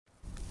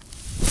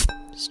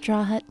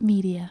Straw Hut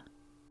Media.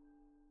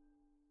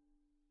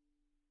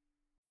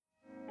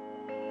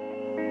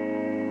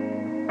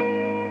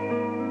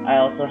 I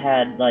also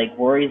had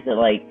worries that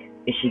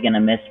is she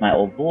gonna miss my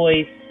old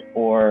voice,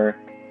 or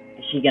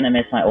is she gonna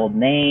miss my old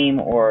name,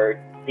 or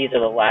these are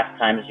the last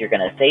times you're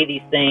gonna say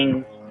these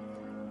things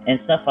and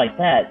stuff like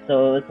that.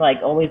 So it was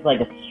always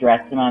a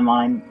stress in my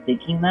mind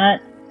thinking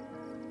that,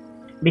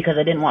 because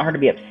I didn't want her to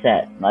be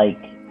upset.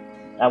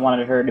 I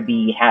wanted her to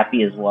be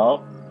happy as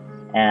well.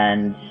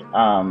 And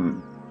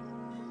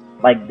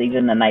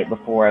even the night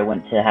before I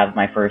went to have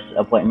my first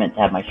appointment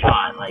to have my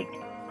shot,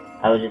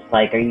 I was just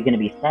are you going to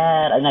be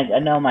sad? And I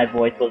know my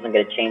voice wasn't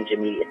going to change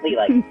immediately.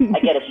 I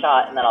get a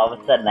shot and then all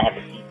of a sudden I have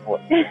a deep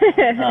voice.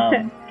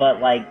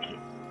 But I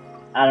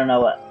don't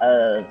know,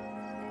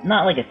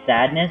 not a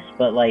sadness,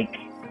 but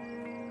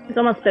it's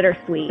almost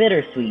bittersweet.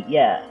 Bittersweet,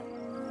 yeah.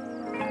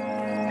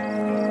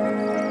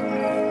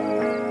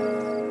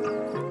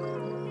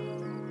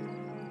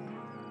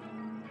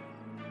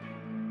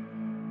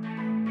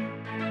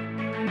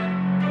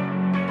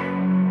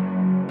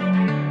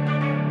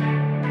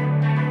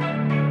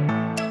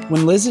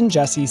 When Liz and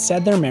Jesse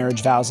said their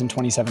marriage vows in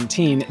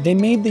 2017, they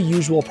made the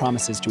usual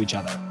promises to each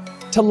other.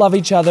 To love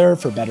each other,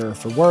 for better or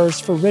for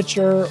worse, for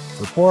richer,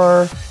 for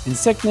poorer, in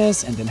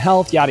sickness and in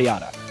health, yada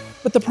yada.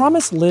 But the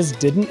promise Liz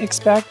didn't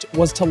expect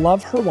was to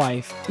love her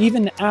wife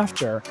even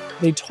after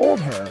they told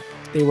her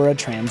they were a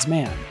trans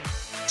man.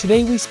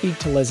 Today we speak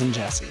to Liz and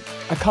Jesse,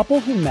 a couple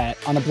who met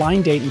on a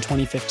blind date in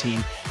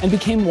 2015 and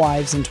became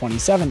wives in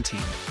 2017.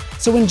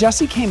 So when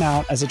Jesse came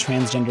out as a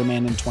transgender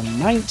man in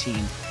 2019,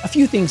 a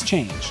few things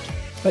changed.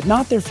 But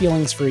not their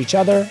feelings for each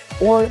other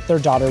or their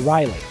daughter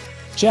Riley.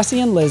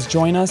 Jesse and Liz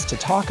join us to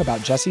talk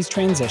about Jesse's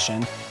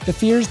transition, the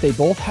fears they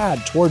both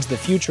had towards the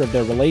future of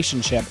their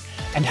relationship,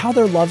 and how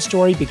their love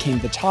story became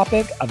the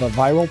topic of a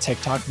viral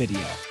TikTok video.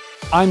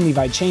 I'm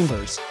Levi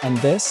Chambers, and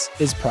this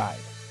is Pride.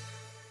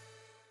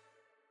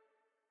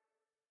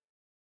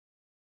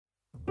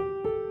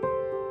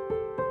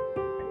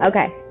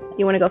 Okay,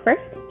 you want to go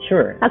first?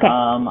 Sure. Okay.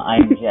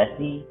 I'm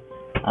Jesse.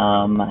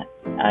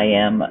 I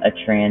am a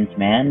trans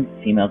man,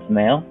 female to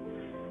male,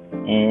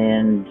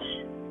 and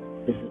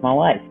this is my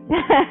wife.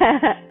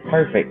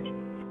 Perfect.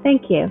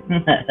 Thank you.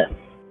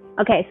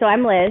 Okay, so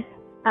I'm Liz.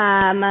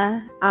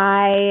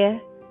 My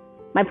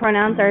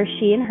pronouns are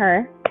she and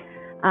her.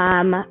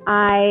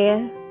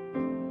 I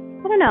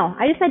don't know.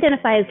 I just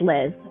identify as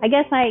Liz. I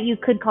guess you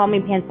could call me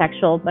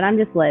pansexual, but I'm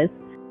just Liz.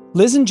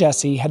 Liz and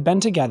Jesse had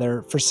been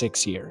together for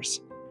 6 years.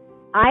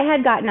 I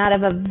had gotten out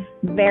of a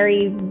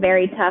very,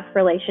 very tough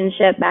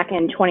relationship back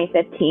in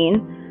 2015.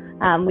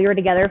 We were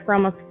together for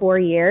almost 4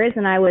 years,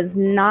 and I was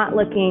not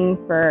looking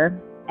for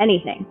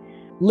anything.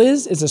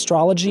 Liz is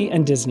astrology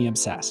and Disney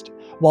obsessed,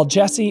 while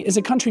Jesse is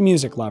a country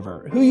music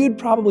lover who you'd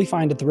probably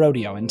find at the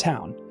rodeo in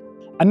town.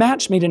 A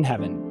match made in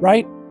heaven,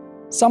 right?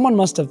 Someone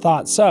must have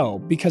thought so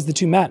because the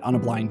two met on a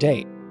blind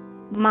date.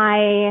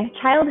 My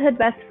childhood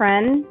best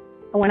friend,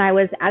 when I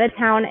was out of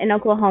town in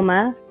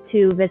Oklahoma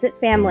to visit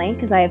family,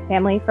 because I have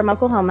family from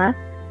Oklahoma,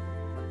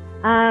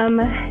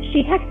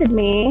 she texted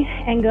me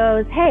and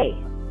goes, "Hey,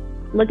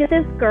 look at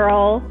this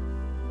girl.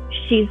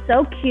 She's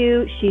so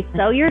cute. She's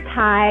so your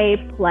type.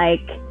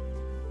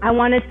 I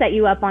want to set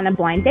you up on a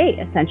blind date,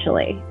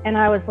 essentially." And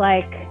I was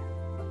like,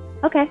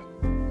 okay,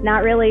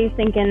 not really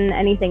thinking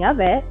anything of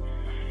it.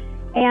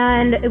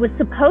 And it was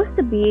supposed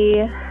to be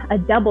a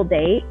double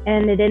date,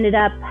 and it ended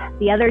up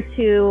the other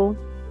two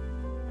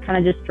kind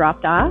of just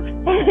dropped off,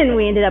 and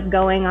we ended up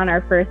going on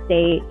our first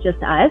date,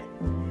 just us.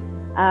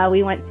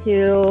 We went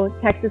to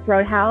Texas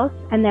Roadhouse,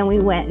 and then we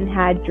went and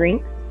had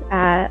drinks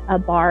at a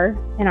bar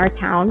in our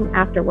town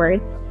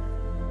afterwards.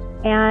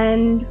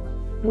 And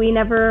we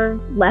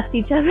never left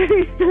each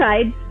other's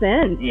side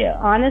since,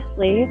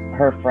 honestly.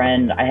 Her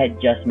friend, I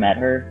had just met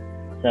her,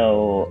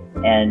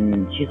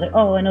 and she's like,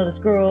 "Oh, I know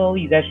this girl,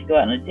 you guys should go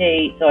out on a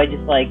date." So I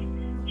just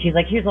she's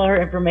like, "Here's all her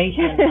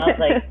information." And I was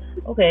like,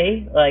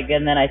 okay.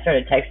 And then I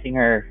started texting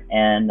her,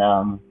 and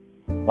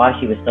while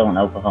she was still in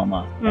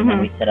Oklahoma, and then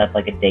we set up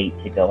a date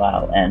to go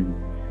out, and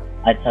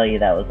I tell you,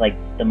 that was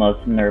the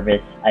most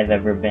nervous I've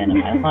ever been in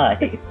my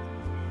life.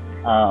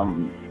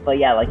 But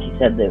yeah, like you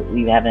said, that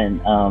we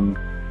haven't,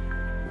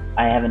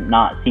 I haven't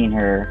not seen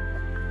her.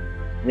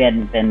 We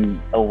hadn't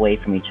been away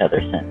from each other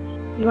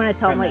since. You want to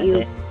tell them what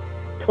you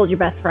told your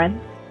best friend?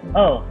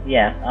 Oh,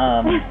 yeah.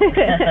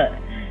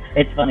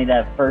 It's funny,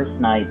 that first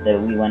night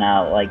that we went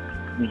out,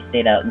 we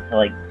stayed out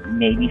until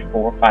maybe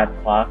 4 or 5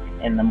 o'clock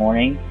in the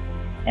morning.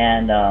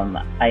 And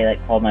I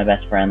called my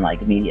best friend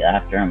immediately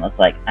after and was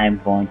like, "I'm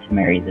going to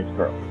marry this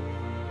girl.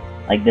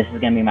 This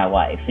is going to be my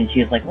wife." And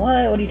she was like, What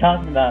are you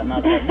talking about?" And I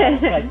was like,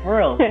 "No, it's for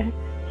real.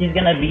 She's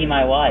going to be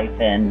my wife."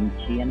 And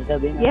she ended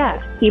up being my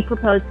wife. He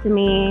proposed to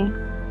me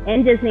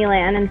in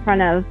Disneyland in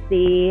front of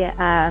the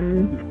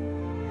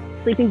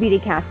Sleeping Beauty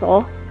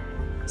Castle.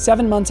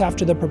 7 months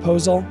after the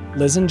proposal,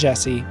 Liz and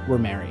Jesse were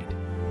married.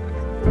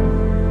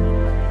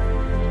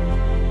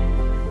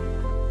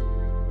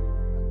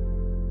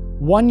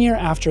 One year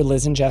after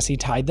Liz and Jesse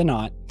tied the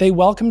knot, they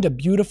welcomed a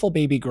beautiful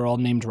baby girl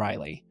named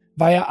Riley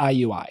via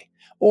IUI,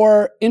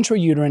 or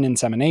intrauterine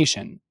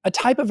insemination, a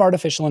type of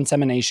artificial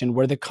insemination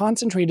where the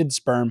concentrated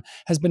sperm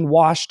has been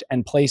washed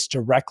and placed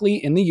directly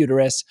in the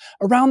uterus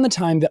around the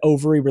time the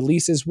ovary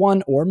releases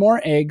one or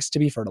more eggs to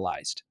be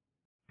fertilized.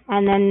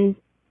 And then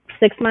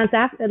 6 months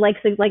after, like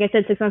I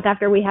said, 6 months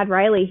after we had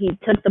Riley, he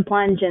took the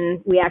plunge,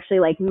 and we actually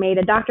made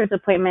a doctor's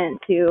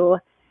appointment to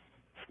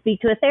speak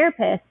to a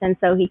therapist, and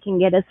so he can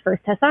get his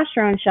first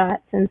testosterone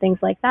shots and things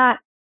like that.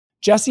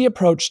 Jesse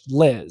approached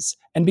Liz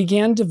and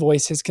began to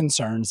voice his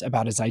concerns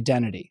about his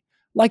identity,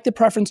 like the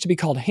preference to be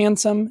called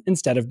handsome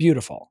instead of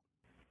beautiful.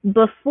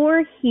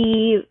 Before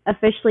he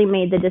officially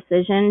made the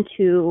decision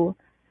to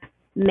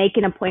make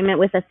an appointment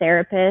with a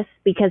therapist,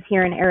 because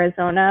here in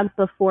Arizona,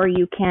 before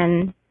you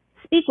can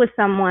speak with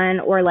someone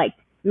or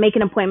make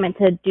an appointment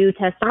to do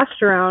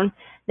testosterone,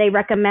 they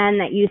recommend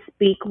that you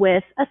speak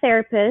with a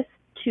therapist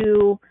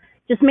to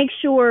just make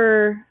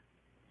sure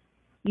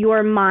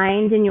your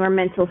mind and your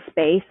mental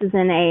space is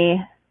in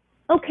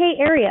a okay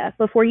area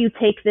before you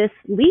take this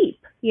leap.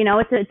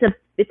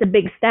 It's a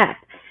big step.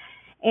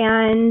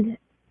 And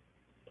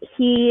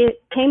he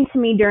came to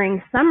me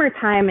during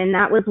summertime, and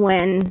that was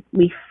when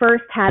we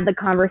first had the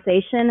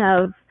conversation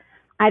of,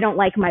 I don't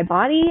like my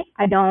body.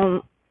 I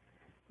don't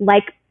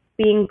like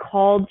being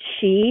called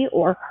she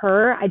or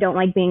her. I don't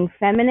like being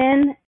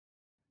feminine.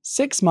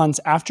 6 months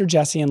after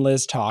Jesse and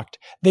Liz talked,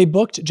 they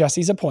booked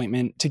Jesse's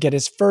appointment to get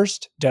his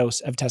first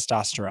dose of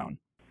testosterone.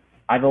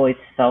 I've always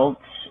felt,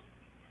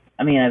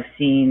 I've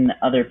seen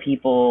other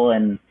people,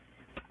 and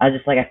I was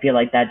just I feel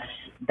like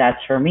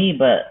that's for me,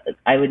 but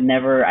I had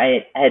never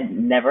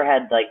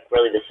had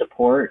really the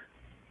support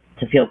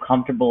to feel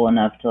comfortable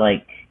enough to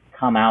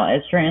come out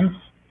as trans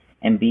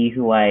and be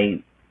who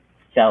I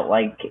felt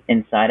like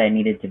inside I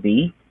needed to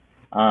be.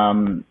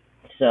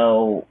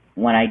 So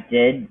when I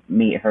did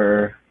meet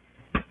her,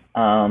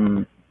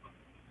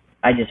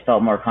 I just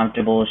felt more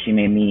comfortable. She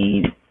made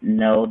me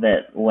know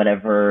that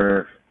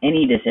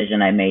any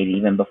decision I made,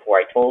 even before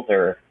I told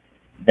her,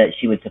 that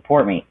she would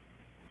support me.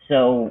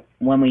 So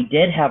when we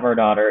did have our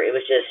daughter, it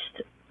was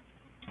just,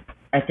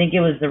 I think it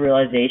was the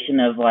realization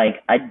of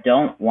I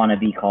don't want to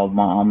be called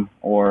mom,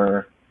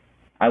 or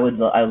I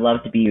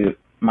love to be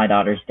my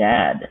daughter's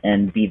dad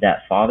and be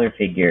that father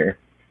figure.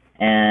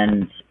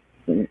 And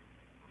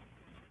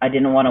I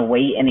didn't want to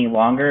wait any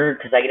longer,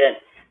 because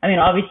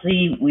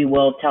obviously we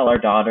will tell our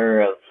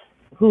daughter of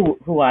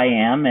who I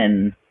am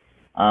and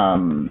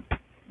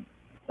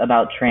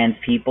about trans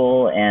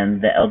people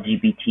and the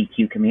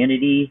LGBTQ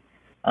community,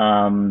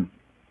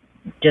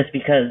 just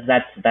because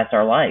that's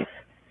our life.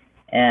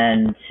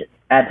 And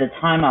at the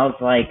time I was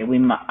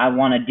I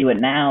want to do it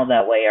now,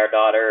 that way our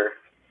daughter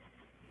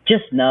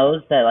just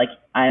knows that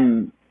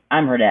I'm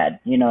her dad,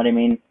 you know what I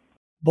mean?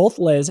 Both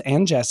Liz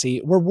and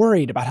Jesse were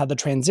worried about how the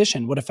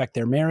transition would affect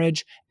their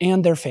marriage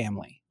and their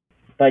family.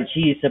 But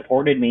she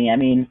supported me.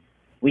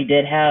 We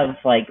did have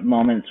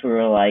moments where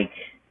we were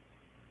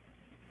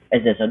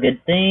is this a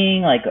good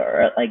thing? I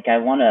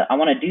want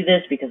to do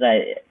this because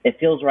it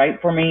feels right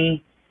for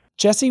me.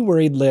 Jesse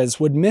worried Liz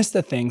would miss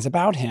the things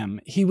about him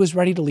he was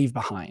ready to leave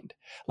behind,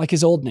 like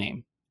his old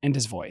name and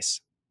his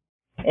voice.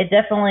 It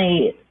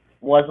definitely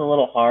was a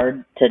little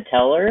hard to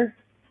tell her,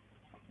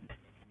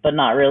 but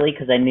not really,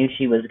 because I knew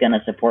she was going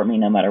to support me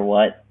no matter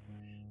what.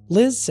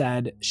 Liz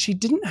said she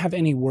didn't have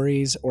any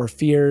worries or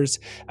fears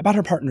about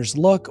her partner's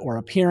look or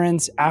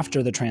appearance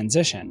after the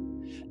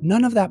transition.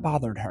 None of that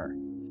bothered her,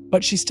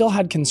 but she still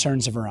had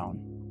concerns of her own.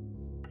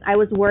 I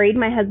was worried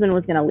my husband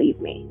was going to leave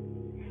me.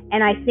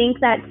 And I think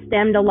that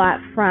stemmed a lot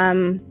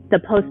from the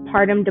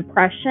postpartum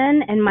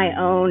depression and my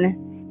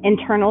own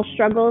internal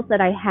struggles that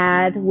I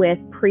had with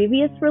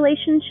previous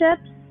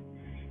relationships.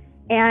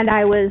 And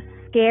I was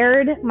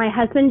scared. My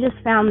husband just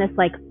found this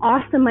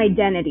awesome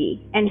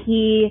identity, and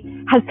he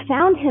has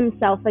found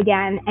himself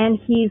again, and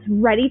he's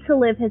ready to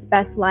live his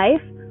best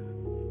life.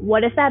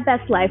 What if that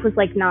best life was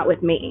not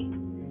with me?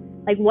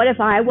 What if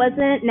I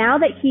wasn't, now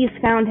that he's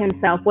found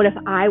himself, what if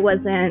I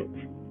wasn't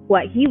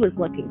what he was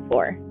looking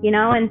for,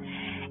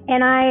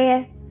 And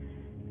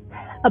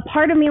a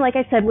part of me, like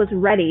I said, was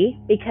ready,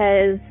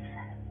 because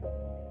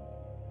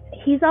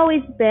he's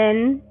always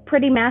been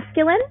pretty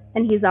masculine,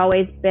 and he's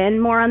always been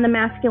more on the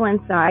masculine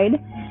side.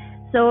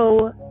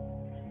 So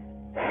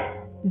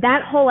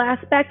that whole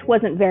aspect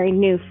wasn't very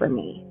new for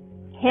me.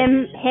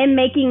 Him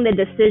making the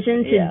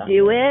decision to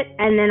do it,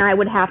 and then I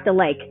would have to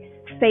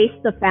face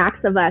the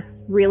facts of us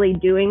really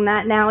doing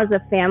that now as a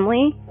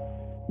family.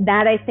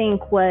 That I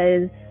think I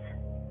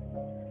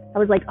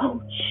was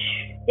oh,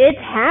 it's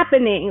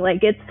happening.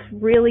 It's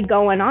really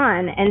going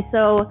on. And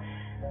so,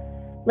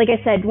 like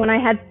I said, when I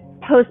had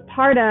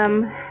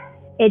postpartum,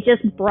 it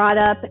just brought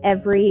up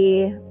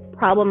every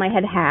problem I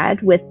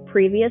had with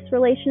previous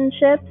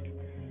relationships.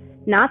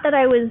 Not that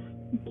I was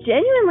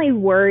genuinely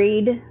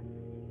worried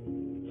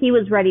he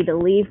was ready to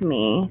leave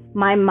me.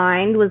 My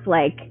mind was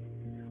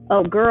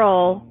oh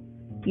girl,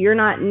 you're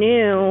not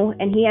new,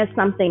 and he has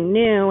something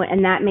new,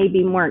 and that may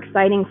be more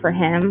exciting for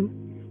him.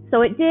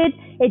 So it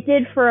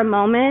did for a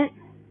moment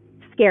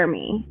scare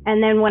me.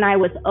 And then when I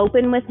was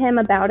open with him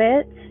about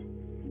it,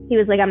 he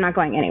was I'm not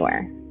going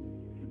anywhere.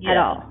 at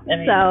all. I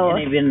mean,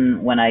 and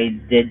even when I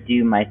did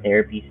do my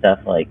therapy stuff,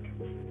 like,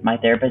 my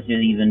therapist was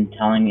even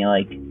telling me,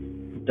 like,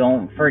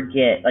 don't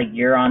forget, like,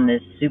 you're on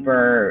this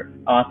super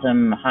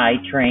awesome high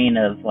train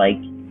of, like,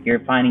 you're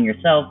finding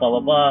yourself, blah, blah,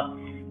 blah,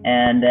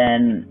 and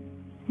then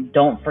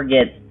don't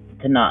forget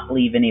to not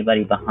leave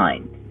anybody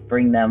behind.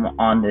 Bring them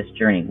on this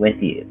journey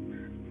with you.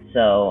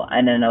 So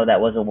I didn't know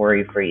that was a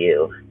worry for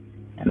you,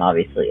 and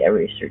obviously I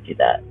reassured you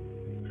that.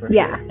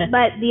 Yeah,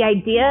 but the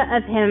idea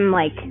of him,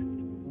 like,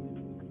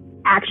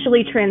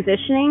 actually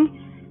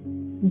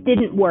transitioning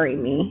didn't worry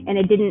me, and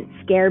it didn't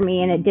scare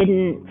me, and it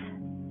didn't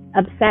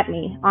upset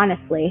me,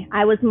 honestly.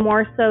 I was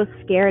more so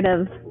scared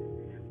of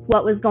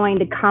what was going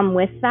to come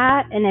with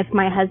that, and if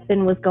my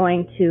husband was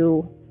going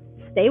to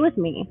stay with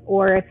me,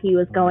 or if he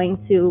was going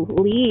to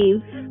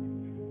leave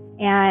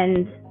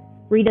and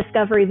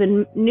rediscover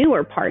even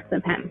newer parts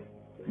of him.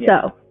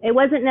 Yeah. So it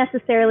wasn't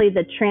necessarily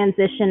the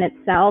transition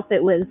itself,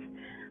 it was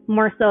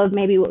more so of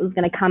maybe what was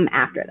going to come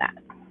after that.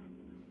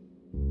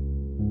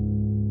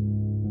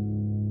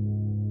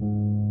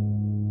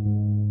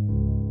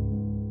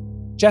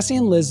 Jesse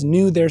and Liz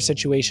knew their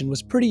situation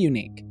was pretty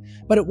unique,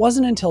 but it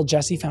wasn't until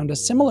Jesse found a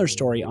similar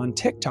story on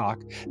TikTok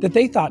that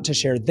they thought to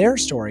share their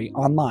story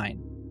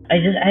online. I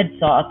had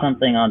saw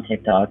something on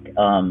TikTok,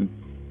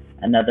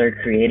 another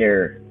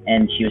creator,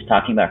 and she was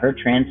talking about her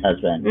trans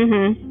husband,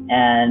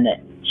 and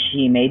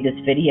she made this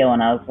video,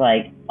 and I was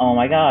like, oh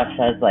my gosh,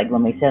 I was like,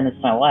 let me send this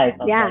to my wife.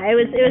 Yeah, like, it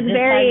was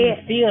very,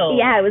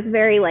 yeah, it was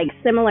very like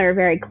similar,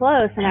 very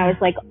close, and I was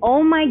like,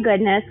 oh my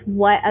goodness,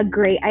 what a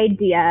great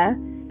idea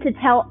to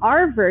tell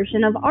our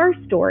version of our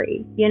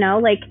story. You know,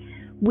 like,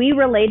 we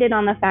related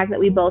on the fact that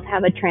we both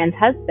have a trans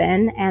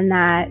husband and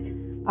that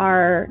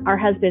our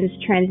husbands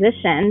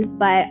transitioned,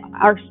 but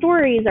our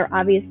stories are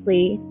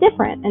obviously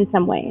different in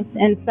some ways.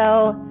 And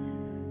so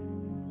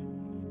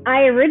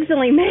I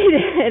originally made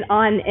it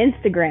on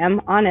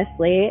Instagram,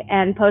 honestly,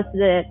 and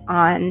posted it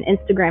on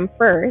Instagram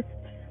first,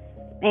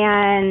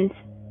 and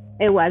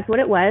it was what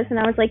it was. And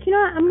I was like, you know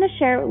what, I'm going to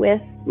share it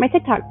with my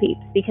TikTok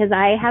peeps, because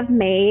I have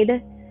made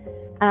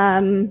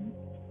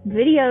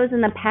videos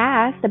in the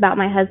past about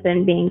my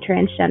husband being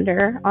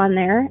transgender on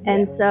there.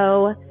 And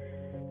so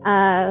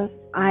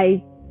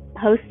I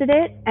posted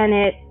it, and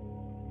it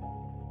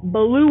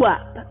blew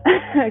up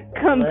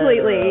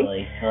completely.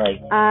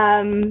 Like,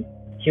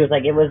 she was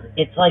like,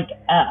 it's like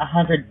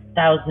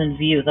 100,000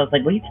 views. I was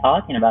like, what are you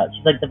talking about?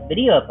 She's like, the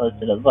video I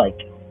posted. I was like,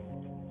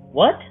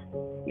 what?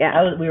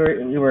 Yeah. We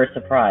were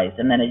surprised,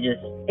 and then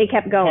it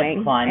kept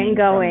going and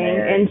going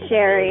and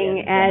sharing,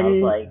 and I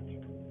was like,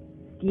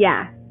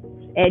 yeah,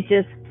 it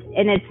just,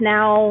 and it's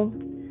now,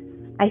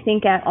 I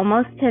think, at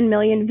almost 10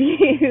 million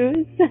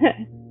views.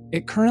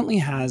 It currently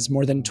has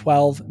more than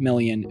 12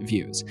 million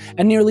views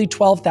and nearly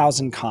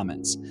 12,000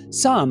 comments,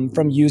 some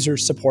from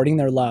users supporting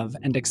their love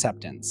and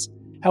acceptance.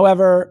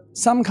 However,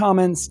 some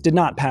comments did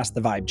not pass the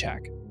vibe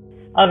check.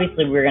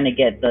 Obviously, we're going to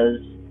get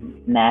those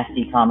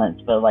nasty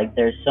comments, but like,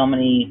 there's so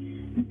many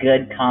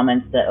good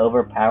comments that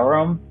overpower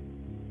them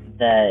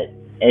that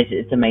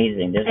it's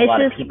amazing. There's a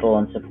lot of people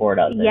in support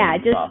out there. Yeah,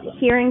 just awesome.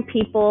 Hearing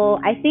people,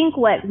 I think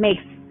what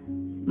makes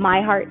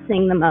my heart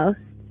sing the most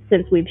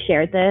since we've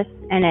shared this,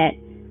 and it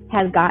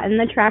has gotten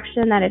the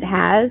traction that it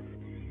has,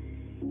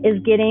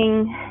 is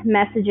getting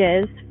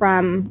messages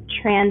from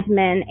trans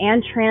men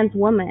and trans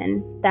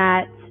women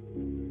that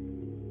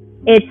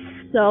it's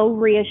so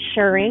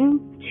reassuring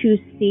to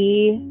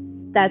see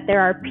that there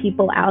are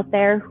people out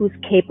there who's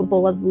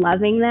capable of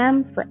loving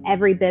them for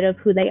every bit of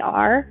who they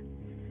are,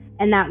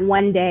 and that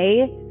one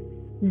day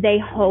they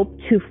hope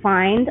to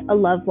find a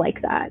love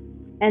like that,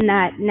 and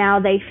that now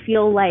they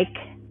feel like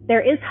there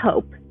is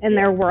hope in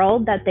their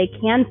world, that they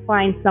can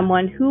find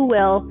someone who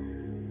will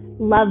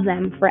love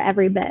them for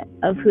every bit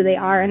of who they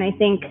are. And I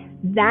think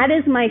that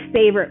is my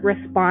favorite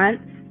response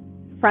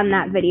from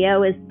that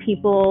video, is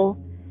people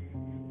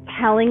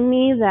telling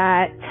me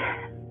that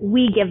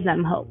we give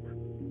them hope.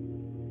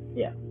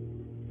 Yeah.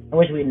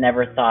 Which we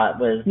never thought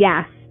was...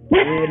 Yeah.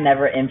 We would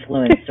never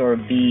influence or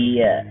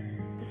be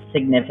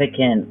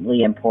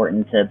significantly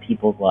important to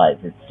people's lives.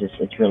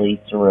 It's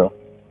really surreal.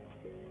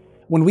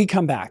 When we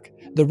come back,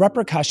 the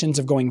repercussions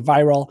of going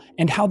viral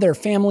and how their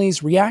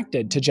families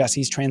reacted to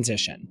Jesse's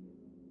transition.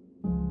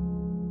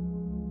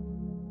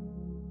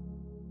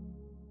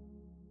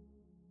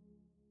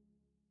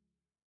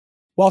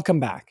 Welcome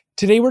back.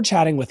 Today we're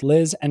chatting with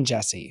Liz and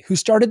Jesse, who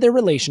started their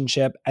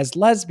relationship as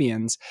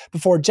lesbians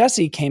before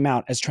Jesse came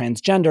out as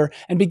transgender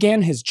and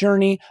began his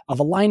journey of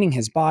aligning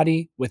his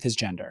body with his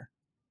gender.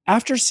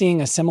 After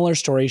seeing a similar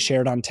story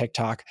shared on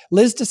TikTok,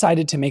 Liz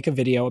decided to make a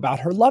video about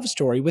her love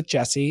story with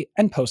Jesse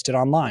and post it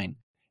online.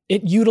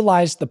 It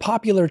utilized the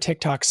popular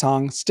TikTok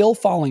song Still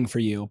Falling For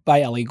You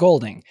by Ellie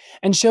Goulding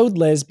and showed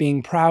Liz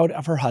being proud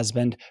of her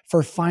husband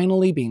for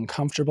finally being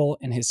comfortable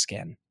in his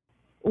skin.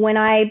 When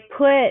I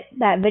put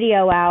that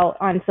video out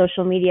on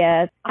social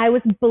media, I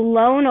was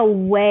blown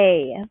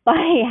away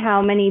by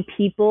how many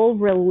people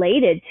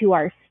related to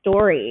our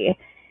story,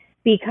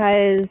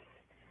 because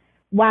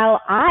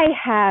while I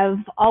have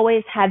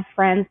always had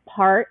friends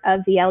part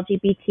of the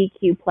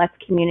LGBTQ plus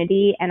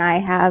community, and I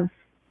have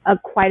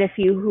quite a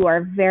few who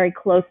are very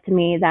close to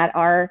me that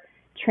are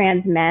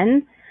trans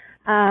men,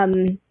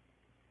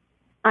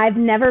 I've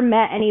never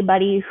met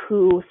anybody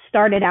who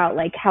started out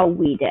like how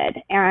we did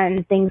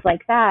and things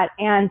like that.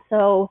 And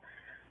so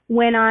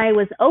when I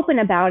was open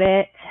about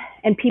it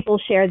and people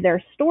shared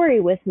their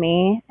story with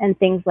me and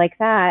things like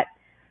that,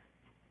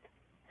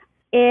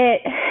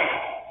 it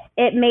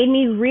made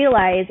me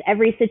realize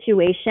every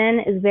situation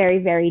is very,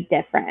 very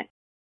different.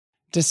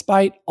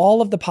 Despite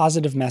all of the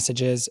positive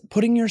messages,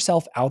 putting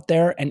yourself out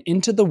there and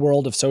into the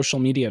world of social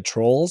media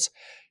trolls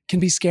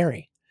can be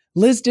scary.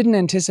 Liz didn't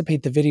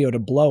anticipate the video to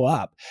blow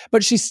up,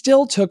 but she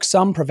still took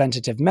some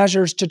preventative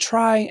measures to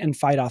try and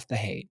fight off the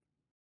hate.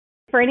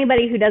 For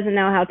anybody who doesn't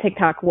know how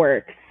TikTok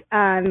works,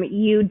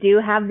 you do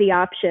have the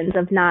options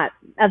of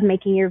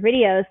making your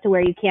videos to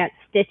where you can't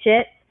stitch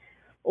it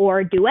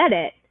or duet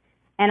it.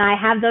 And I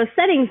have those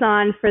settings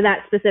on for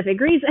that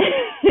specific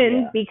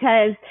reason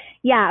because,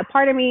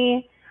 part of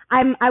me,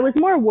 I was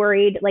more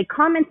worried, like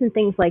comments and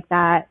things like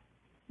that.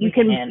 You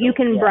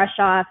can brush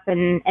off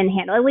and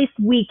handle. At least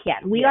we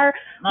can.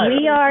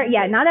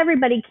 Not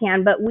everybody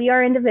can, but we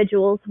are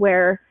individuals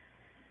where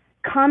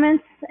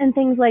comments and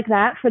things like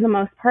that, for the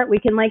most part, we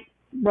can like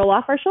roll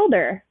off our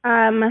shoulder.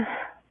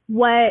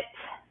 What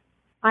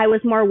I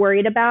was more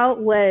worried about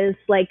was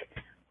like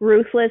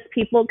ruthless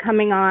people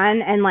coming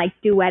on and like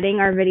duetting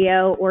our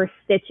video or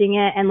stitching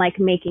it and like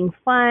making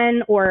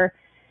fun or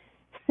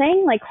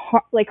saying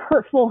like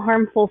hurtful,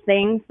 harmful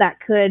things that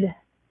could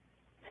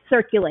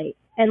circulate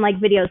and like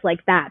videos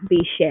like that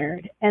be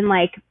shared and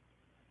like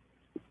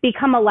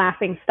become a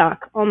laughing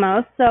stock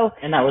almost. So,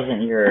 and that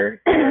wasn't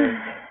your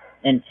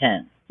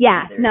intent.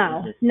 Yeah,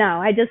 no.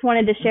 I just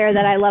wanted to share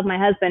that I love my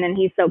husband and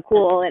he's so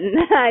cool and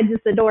I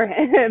just adore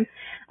him.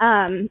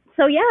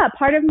 So yeah, a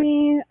part of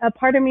me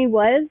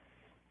was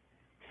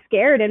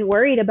scared and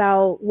worried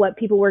about what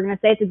people were going to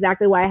say. It's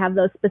exactly why I have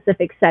those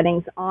specific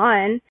settings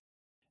on.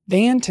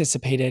 They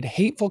anticipated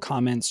hateful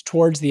comments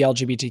towards the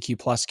LGBTQ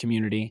plus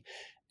community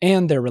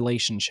and their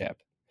relationship.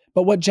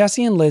 But what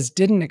Jesse and Liz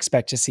didn't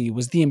expect to see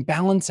was the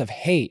imbalance of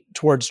hate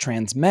towards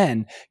trans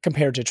men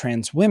compared to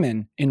trans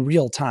women in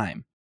real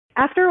time.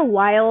 After a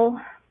while,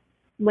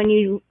 when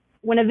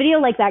a video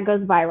like that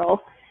goes viral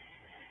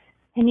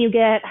and you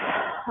get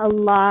a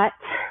lot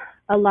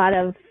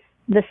of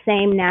the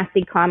same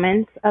nasty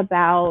comments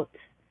about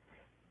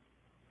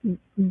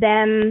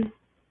them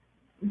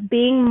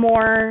being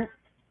more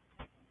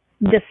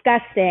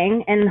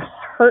disgusting and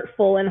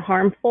hurtful and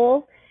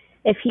harmful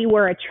if he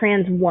were a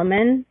trans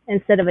woman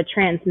instead of a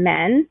trans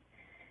man,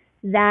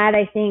 that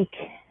I think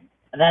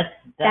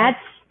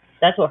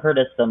that's what hurt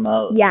us the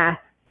most. Yeah.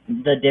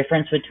 The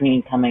difference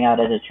between coming out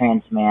as a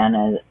trans man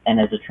and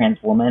as a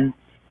trans woman,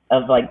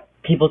 of like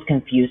people's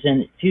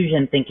confusion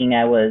thinking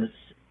I was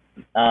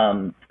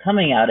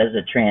coming out as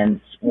a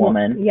trans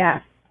woman.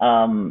 Yeah.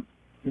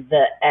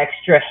 The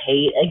extra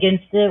hate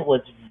against it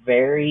was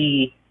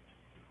very,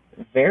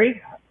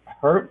 very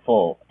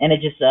hurtful, and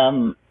it just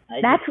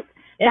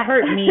it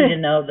hurt me to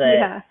know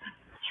that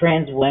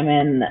trans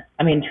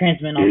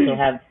men also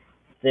have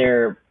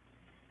their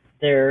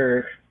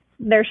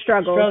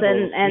struggles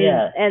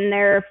and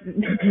their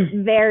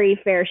very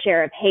fair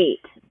share of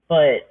hate.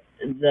 But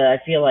I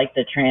feel like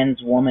the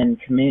trans woman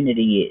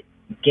community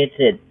gets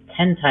it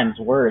 10 times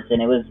worse,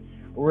 and it was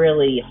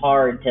really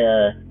hard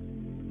to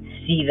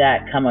see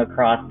that come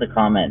across the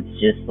comments.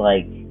 Just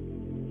like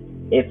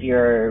if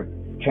you're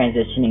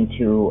transitioning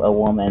to a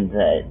woman,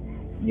 that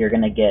you're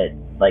gonna get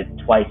like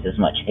twice as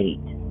much hate.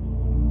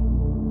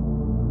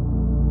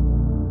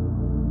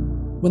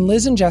 When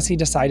Liz and Jesse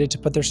decided to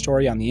put their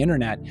story on the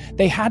internet,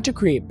 they had to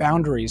create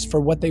boundaries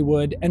for what they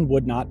would and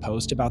would not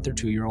post about their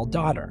 2-year-old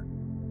daughter.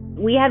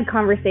 We had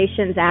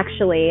conversations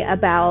actually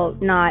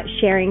about not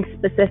sharing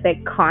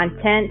specific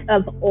content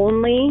of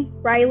only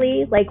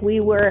Riley. Like we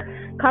were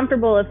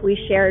comfortable if we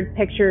shared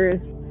pictures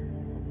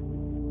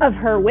of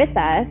her with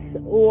us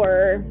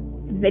or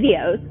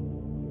videos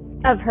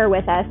of her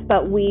with us,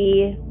 but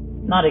we...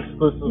 Not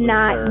exclusively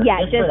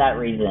just for that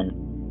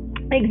reason.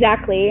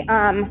 Exactly.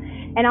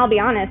 And I'll be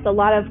honest, a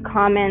lot of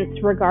comments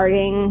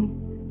regarding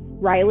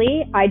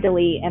Riley, I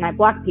delete and I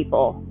block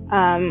people.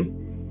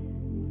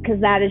 Because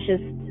that is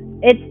just,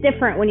 it's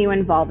different when you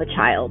involve a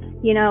child.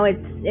 You know,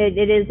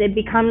 it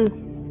becomes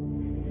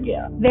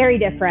very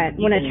different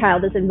when a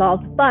child is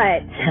involved.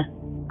 But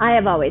I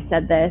have always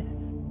said this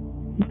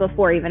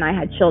before even I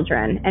had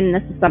children, and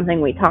this is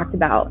something we talked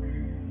about,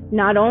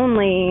 not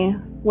only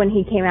when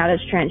he came out as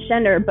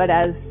transgender, but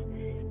as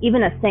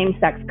even a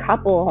same-sex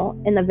couple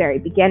in the very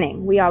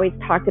beginning. We always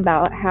talked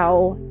about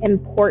how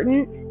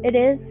important it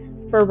is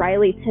for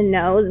Riley to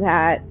know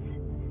that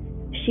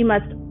she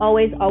must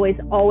always, always,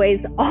 always,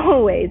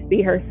 always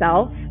be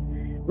herself,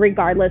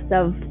 regardless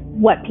of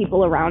what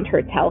people around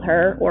her tell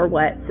her or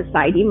what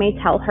society may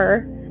tell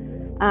her,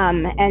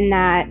 and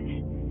that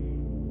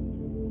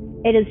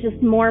it is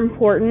just more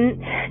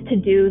important to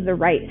do the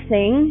right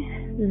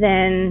thing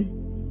than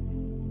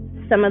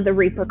some of the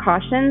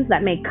repercussions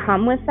that may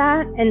come with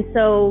that. And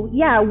so,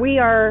 yeah, we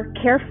are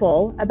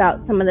careful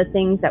about some of the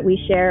things that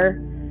we share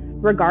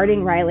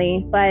regarding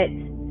Riley, but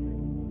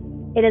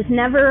it has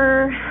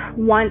never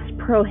once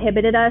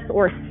prohibited us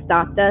or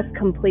stopped us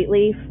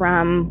completely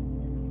from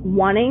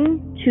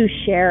wanting to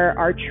share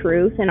our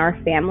truth and our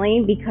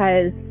family,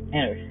 because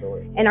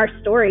and our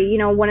story, you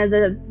know, one of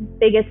the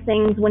biggest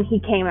things when he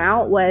came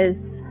out was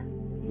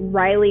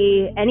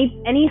Riley, any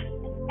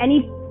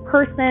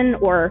person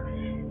or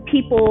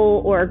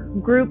people or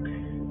groups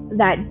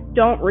that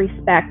don't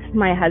respect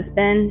my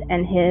husband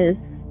and his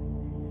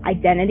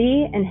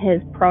identity and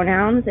his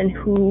pronouns and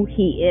who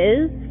he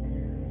is,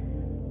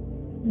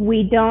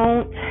 we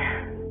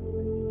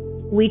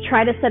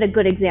try to set a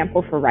good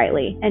example for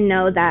Riley and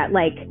know that,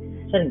 like,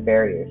 setting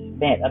barriers,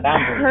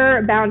 boundaries.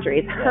 Her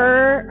boundaries, yeah.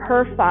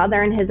 her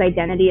father and his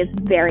identity is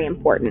very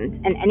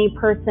important, and any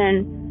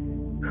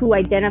person who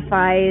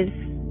identifies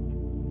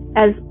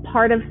as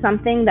part of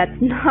something that's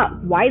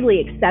not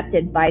widely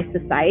accepted by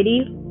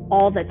society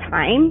all the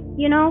time,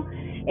 you know,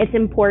 it's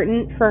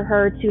important for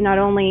her to not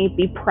only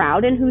be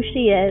proud in who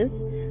she is,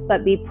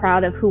 but be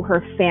proud of who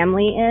her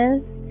family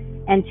is,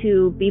 and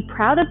to be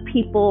proud of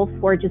people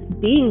for just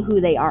being who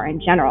they are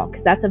in general,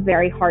 because that's a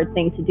very hard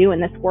thing to do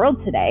in this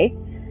world today.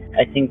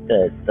 I think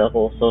that the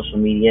whole social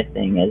media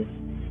thing is,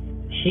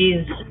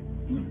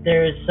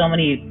 there's so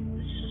many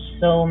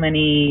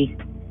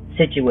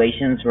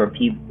situations where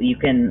you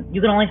can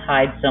only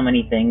hide so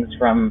many things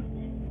from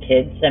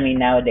kids. I mean,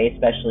 nowadays,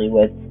 especially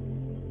with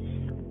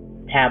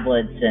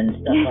tablets and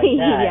stuff like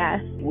that,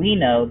 yes. We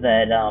know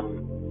that,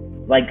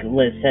 like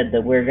Liz said,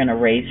 that we're going to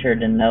raise her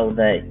to know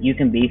that you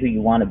can be who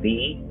you want to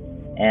be,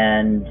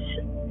 and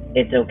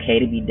it's okay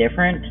to be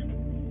different.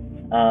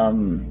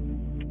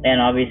 And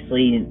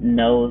obviously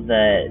know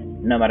that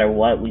no matter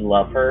what, we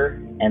love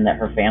her and that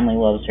her family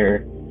loves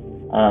her.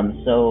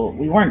 So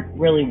we weren't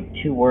really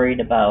too worried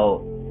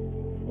about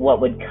what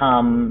would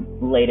come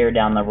later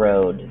down the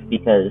road,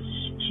 because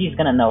she's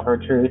going to know her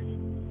truth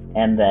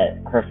and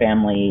that her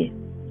family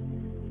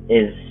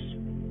is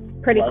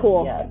pretty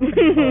cool. Yeah,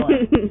 pretty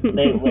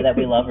cool. That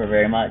we love her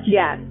very much.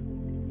 Yeah.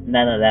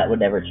 None of that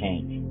would ever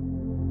change.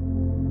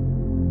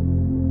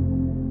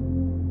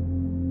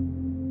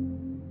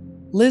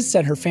 Liz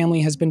said her family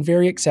has been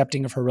very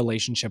accepting of her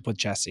relationship with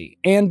Jesse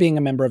and being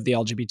a member of the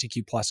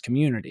LGBTQ+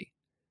 community.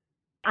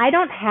 I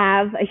don't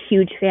have a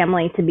huge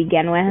family to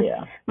begin with.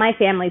 Yeah. My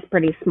family's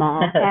pretty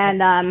small.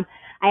 And I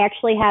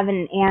actually have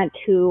an aunt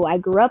who I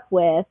grew up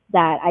with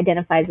that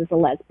identifies as a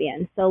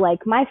lesbian. So,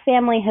 like, my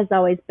family has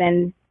always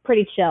been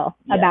pretty chill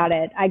about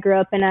it. I grew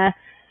up in a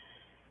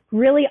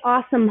really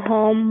awesome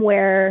home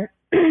where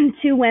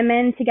two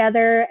women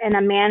together and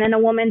a man and a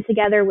woman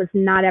together was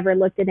not ever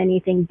looked at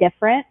anything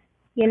different.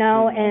 You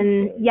know,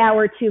 and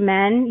we're two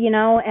men, you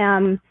know.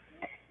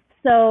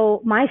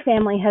 So my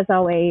family has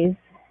always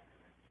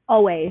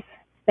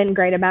been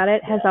great about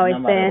it, has always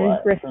been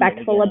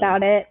respectful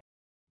about it.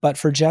 But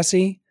for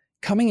Jesse,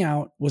 coming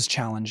out was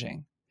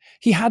challenging.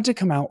 He had to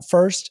come out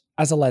first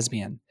as a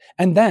lesbian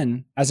and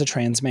then as a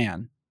trans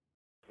man.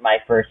 My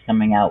first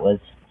coming out was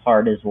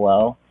hard as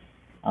well.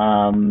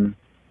 Coming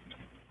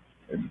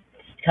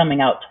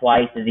out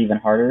twice is even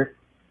harder.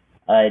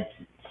 It's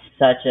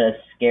such a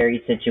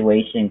scary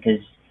situation,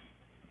 because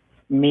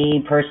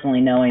me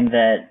personally knowing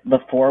that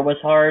before was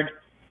hard,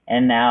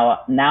 and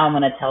now I'm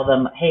going to tell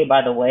them, hey,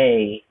 by the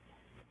way,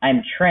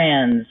 I'm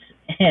trans,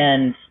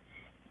 and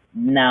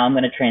now I'm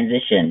going to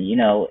transition. You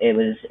know, it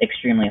was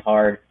extremely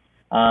hard.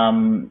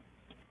 I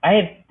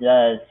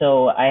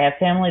have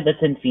family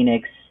that's in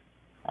Phoenix,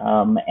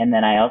 and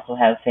then I also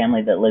have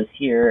family that lives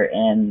here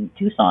in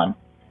Tucson,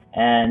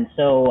 and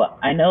so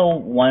I know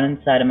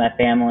one side of my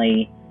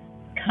family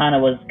kind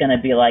of was going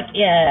to be like,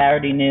 yeah, I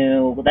already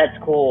knew, well, that's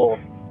cool,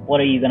 what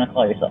are you going to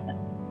call yourself?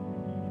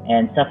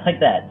 And stuff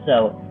like that.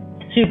 So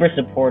super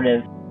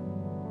supportive.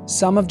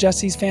 Some of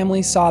Jesse's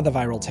family saw the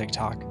viral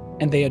TikTok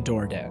and they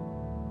adored it.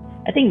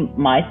 I think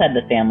my side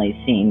of the family's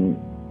seen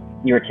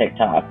your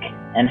TikTok,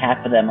 and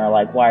half of them are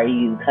like, why are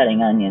you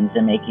cutting onions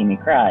and making me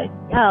cry?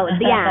 Oh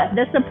yeah,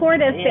 the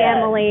supportive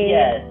family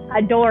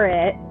adore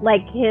it.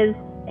 Like his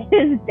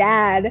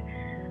dad,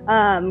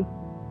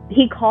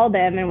 he called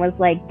him and was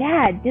like,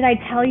 Dad, did I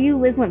tell you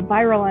Liz went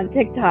viral on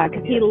TikTok?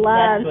 Because he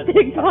loves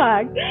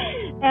TikTok.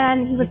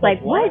 And he was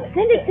like, what?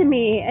 Send it to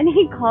me. And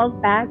he calls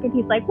back and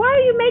he's like, why are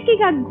you making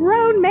a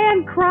grown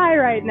man cry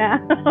right now?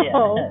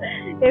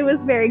 Yeah. It was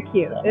very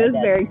cute. It was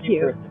very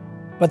cute.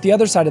 But the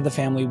other side of the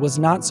family was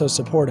not so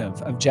supportive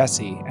of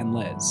Jesse and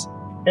Liz.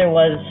 There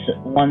was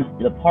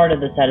the part of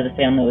the side of the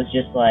family was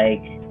just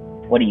like,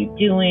 what are you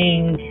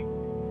doing?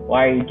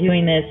 Why are you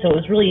doing this? So it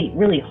was really,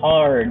 really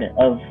hard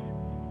of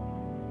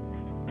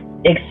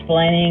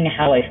explaining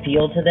how I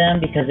feel to them,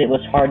 because it was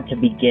hard to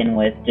begin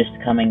with just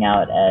coming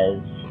out as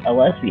a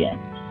lesbian.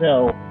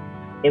 So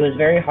it was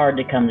very hard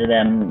to come to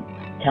them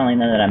telling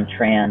them that I'm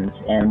trans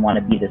and want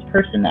to be this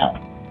person now.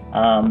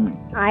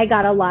 I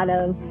got a lot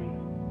of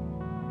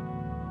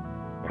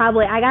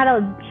I got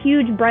a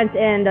huge brunt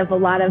end of a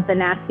lot of the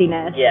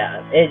nastiness.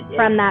 Yeah.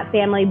 From that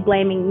family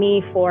blaming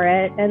me for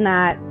it, and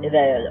that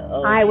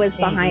I was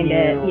behind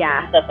it.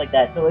 Yeah. Stuff like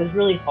that. So it was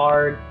really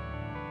hard,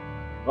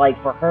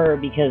 like, for her,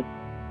 because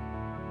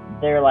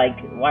they're like,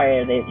 why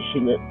are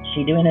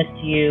she doing this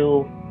to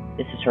you?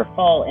 This is her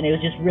fault. And it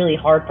was just really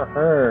hard for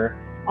her.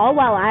 All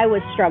while I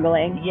was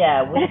struggling.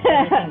 Yeah, with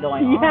everything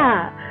going on.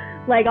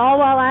 Yeah. Like, all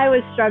while I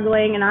was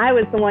struggling, and I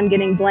was the one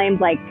getting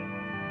blamed, like...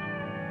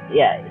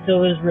 Yeah,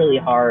 so it was really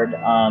hard.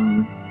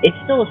 It's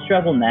still a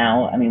struggle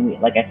now. I mean,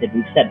 like I said,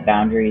 we've set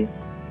boundaries,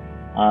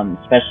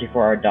 especially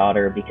for our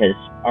daughter, because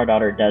our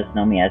daughter does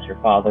know me as her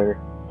father,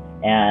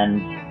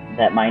 and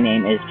that my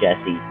name is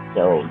Jesse.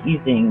 So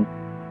using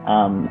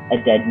a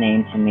dead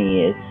name to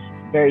me is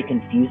very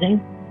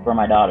confusing for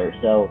my daughter.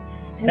 So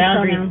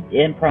boundaries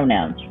and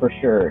pronouns for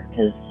sure,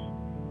 because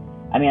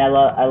I mean, I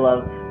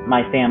love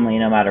my family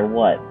no matter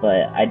what,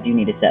 but I do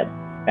need to set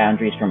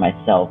boundaries for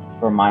myself,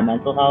 for my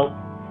mental health,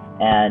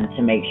 and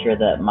to make sure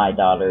that my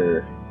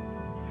daughter,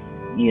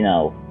 you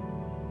know,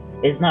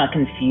 is not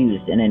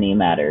confused in any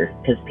matter,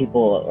 because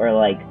people are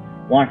like,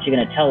 well, aren't you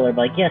going to tell her?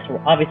 Like, yes,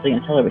 we're obviously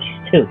going to tell her, but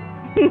she's 2.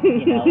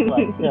 You know,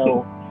 like,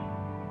 so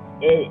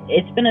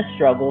it's been a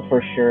struggle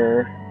for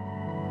sure.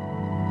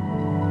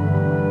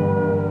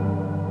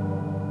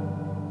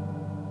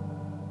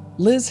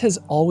 Liz has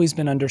always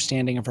been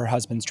understanding of her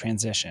husband's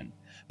transition,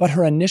 but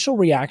her initial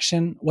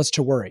reaction was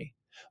to worry.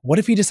 What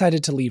if he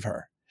decided to leave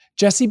her?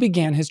 Jesse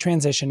began his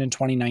transition in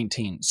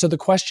 2019. So the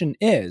question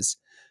is,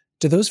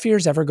 do those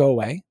fears ever go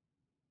away?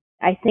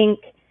 I think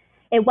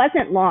it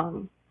wasn't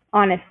long,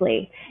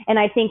 honestly. And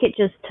I think it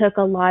just took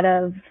a lot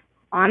of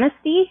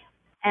honesty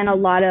and a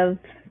lot of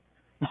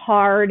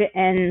hard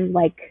and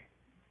like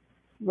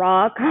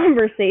raw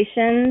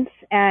conversations.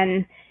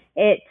 And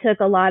it took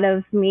a lot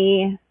of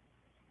me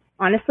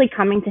honestly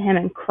coming to him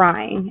and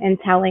crying and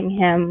telling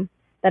him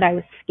that I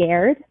was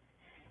scared.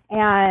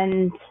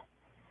 And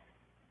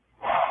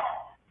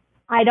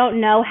I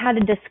don't know how to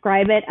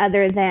describe it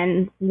other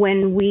than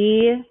when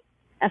we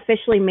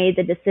officially made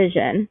the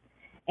decision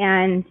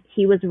and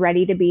he was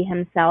ready to be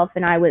himself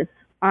and I was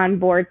on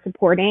board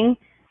supporting,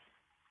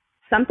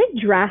 something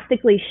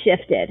drastically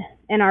shifted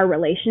in our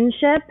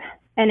relationship.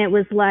 And it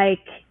was like,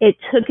 it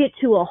took it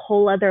to a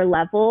whole other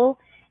level.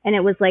 And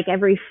it was like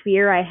every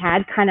fear I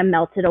had kind of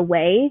melted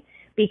away,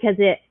 because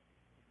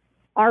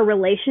our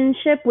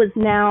relationship was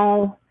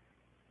now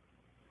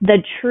the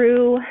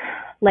true,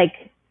 like,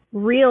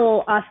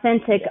 real,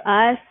 authentic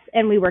us,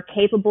 and we were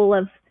capable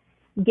of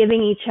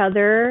giving each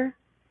other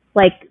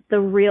like the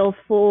real,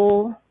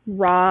 full,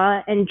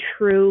 raw, and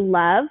true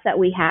love that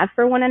we have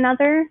for one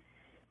another,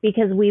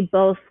 because we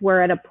both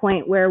were at a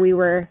point where we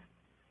were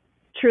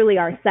truly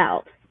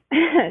ourselves.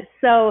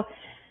 So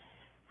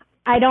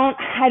I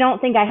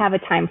don't think I have a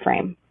time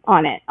frame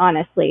on it,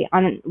 honestly,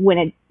 on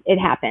when it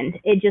happened.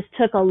 It just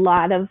took a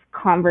lot of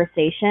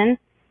conversation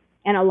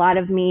and a lot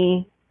of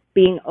me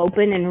being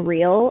open and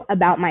real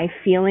about my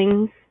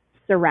feelings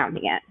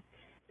surrounding it.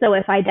 So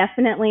if I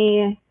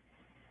definitely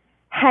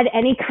had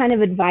any kind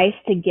of advice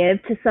to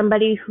give to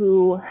somebody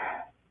who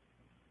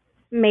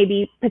may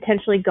be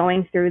potentially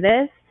going through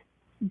this,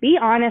 be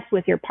honest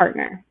with your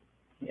partner.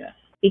 Yes.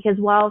 Because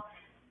while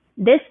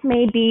this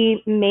may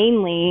be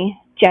mainly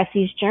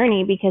Jesse's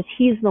journey, because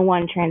he's the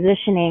one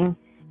transitioning,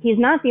 he's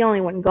not the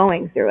only one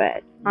going through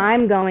it.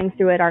 I'm going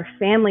through it. Our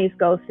families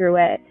go through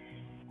it.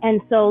 And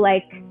so,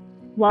 like,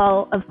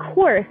 well, of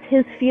course,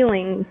 his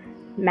feelings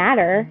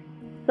matter.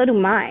 So do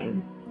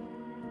mine.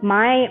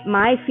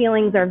 My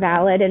feelings are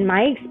valid, and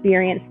my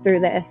experience through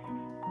this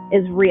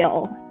is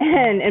real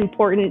and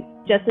important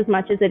just as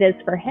much as it is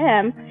for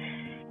him.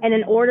 And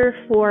in order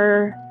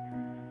for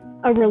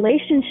a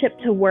relationship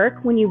to work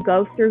when you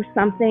go through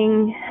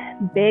something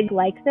big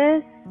like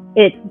this,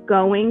 it's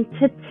going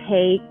to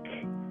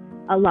take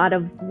a lot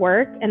of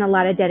work and a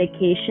lot of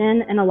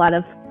dedication and a lot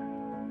of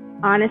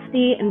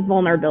honesty and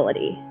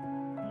vulnerability.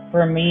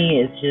 For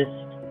me, it's just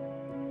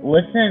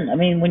listen. I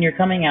mean, when you're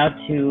coming out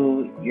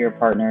to your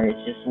partner, it's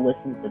just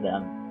listen to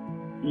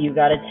them. You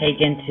got to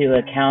take into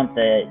account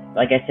that,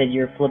 like I said,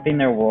 you're flipping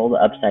their world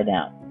upside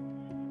down.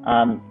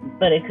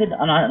 But it could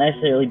not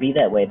necessarily be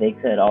that way. They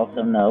could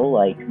also know,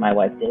 like my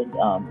wife did.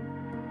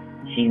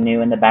 She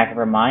knew in the back of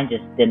her mind,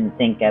 just didn't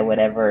think I would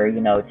ever,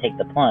 take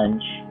the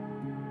plunge.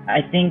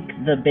 I think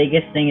the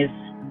biggest thing is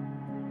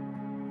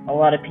a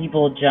lot of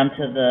people jump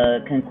to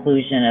the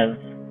conclusion of,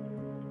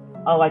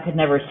 oh, I could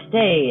never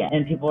stay.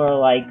 And people are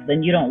like,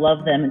 then you don't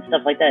love them and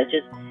stuff like that.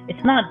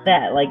 It's not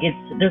that. Like,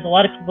 there's a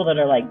lot of people that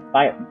are like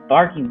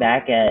barking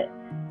back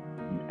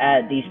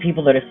at these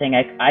people that are saying,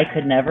 I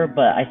could never,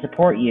 but I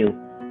support you.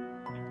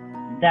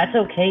 That's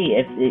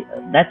okay.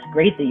 That's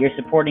great that you're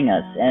supporting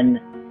us, and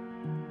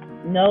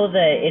know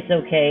that it's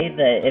okay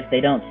that if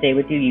they don't stay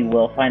with you, you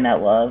will find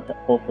that love.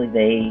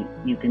 Hopefully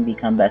you can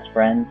become best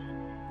friends,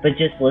 but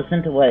just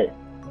listen to what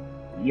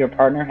your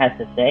partner has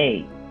to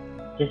say,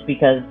 just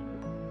because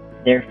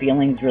their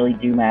feelings really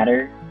do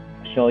matter.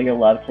 Show your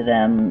love to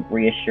them,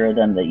 reassure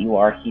them that you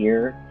are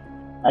here.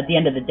 At the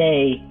end of the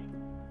day,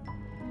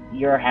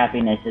 your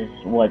happiness is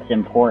what's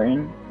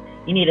important,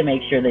 you need to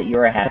make sure that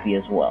you're happy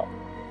as well.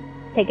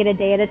 Take it a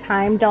day at a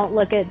time. Don't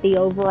look at the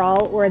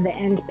overall or the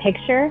end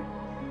picture.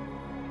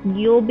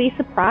 You'll be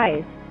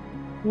surprised.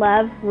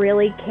 Love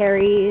really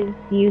carries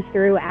you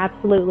through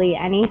absolutely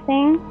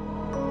anything.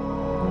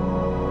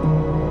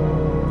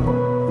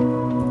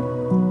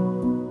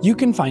 You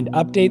can find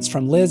updates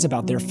from Liz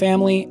about their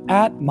family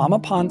at Mama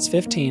Ponce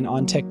 15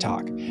 on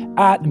TikTok,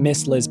 at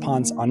Miss Liz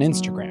Ponce on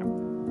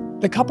Instagram.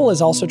 The couple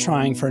is also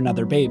trying for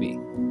another baby.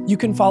 You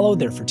can follow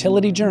their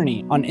fertility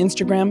journey on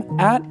Instagram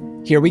at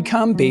Here We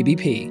Come Baby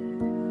P.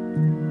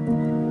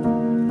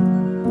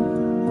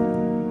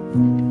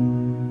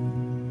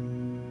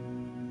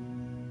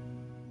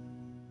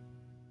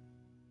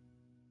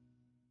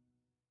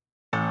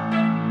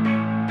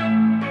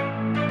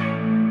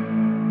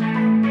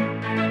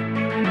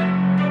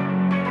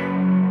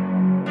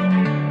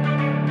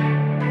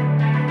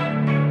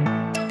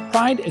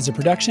 Pride is a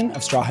production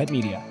of Straw Hat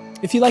Media.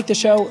 If you like the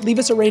show, leave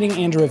us a rating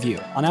and a review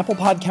on Apple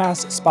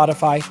Podcasts,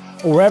 Spotify,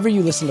 or wherever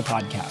you listen to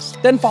podcasts.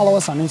 Then follow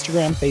us on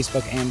Instagram,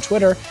 Facebook, and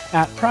Twitter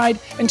at Pride,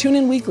 and tune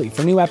in weekly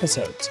for new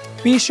episodes.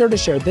 Be sure to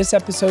share this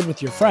episode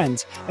with your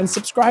friends and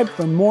subscribe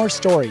for more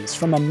stories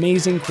from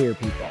amazing queer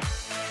people.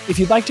 If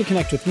you'd like to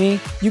connect with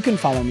me, you can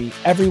follow me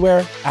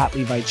everywhere at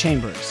Levi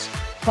Chambers.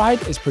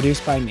 Pride is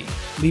produced by me,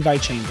 Levi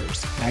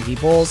Chambers, Maggie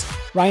Bowles,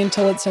 Ryan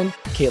Tillotson,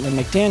 Caitlin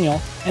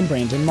McDaniel, and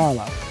Brandon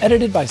Marlowe.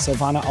 Edited by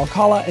Silvana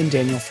Alcala and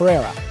Daniel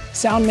Ferreira.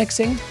 Sound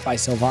mixing by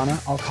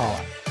Silvana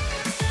Alcala.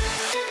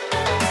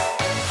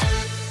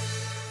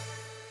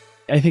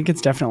 I think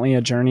it's definitely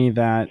a journey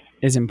that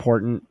is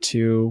important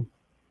to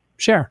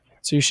share.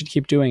 So you should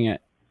keep doing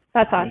it.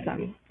 That's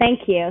awesome.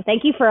 Thank you.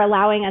 Thank you for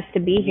allowing us to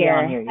be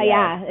here.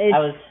 Yeah. I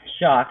was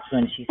shocked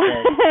when she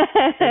said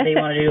that they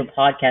want to do a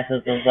podcast. I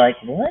was like,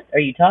 what are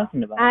you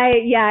talking about?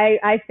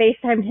 I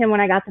FaceTimed him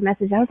when I got the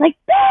message. I was like,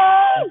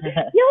 babe,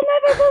 you'll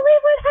never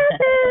believe what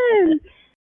happened.